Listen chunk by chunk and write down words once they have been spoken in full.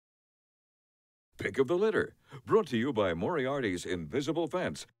Pick of the Litter, brought to you by Moriarty's Invisible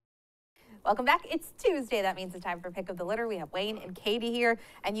Fence. Welcome back. It's Tuesday. That means it's time for Pick of the Litter. We have Wayne and Katie here,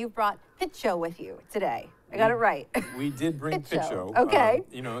 and you've brought Pitcho with you today. I got it right. We did bring Pitcho. Okay.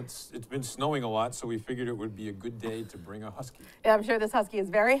 You know, it's been snowing a lot, so we figured it would be a good day to bring a husky. Yeah, I'm sure this husky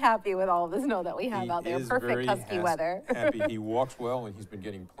is very happy with all of the snow that we have out there. He is Perfect very husky weather. happy. He walks well, and he's been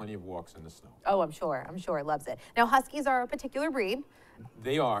getting plenty of walks in the snow. Oh, I'm sure. Loves it. Now, huskies are a particular breed.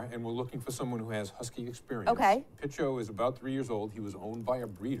 They are, and we're looking for someone who has husky experience. Okay. Pitcho is about 3 years old. He was owned by a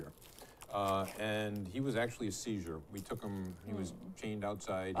breeder. And he was actually a seizure. We took him, he was chained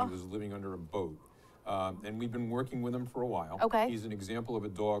outside, he was living under a boat. And we've been working with him for a while. Okay. He's an example of a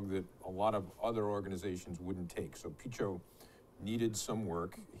dog that a lot of other organizations wouldn't take. So Pitcho needed some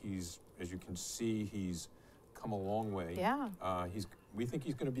work. He's, as you can see, he's come a long way. Yeah. We think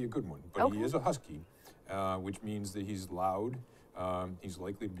he's going to be a good one, but he is a husky, which means that he's loud. He's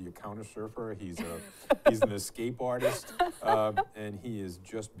likely to be a counter surfer. He's an escape artist, and he is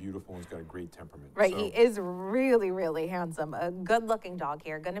just beautiful. He's got a great temperament. Right, So, he is really, really handsome. A good-looking dog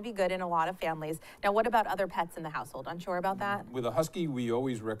here. Going to be good in a lot of families. Now, what about other pets in the household? Unsure about that? with a husky, we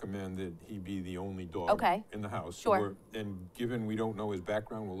always recommend that he be the only dog in the house. Sure. And given we don't know his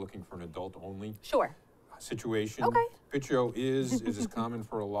background, we're looking for an adult-only situation. Okay. Pitcho is as common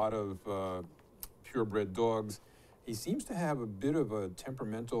for a lot of purebred dogs. He seems to have a bit of a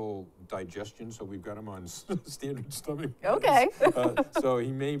temperamental digestion, so we've got him on standard stomach. Okay. So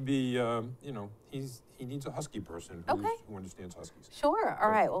he may be, you know, he needs a husky person who understands huskies. Sure.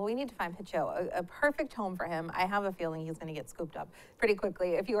 All right. Well, we need to find Pitcho a perfect home for him. I have a feeling he's going to get scooped up pretty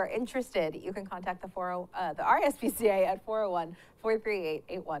quickly. If you are interested, you can contact the RSPCA at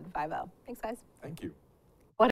 401-438-8150. Thanks, guys. Thank you.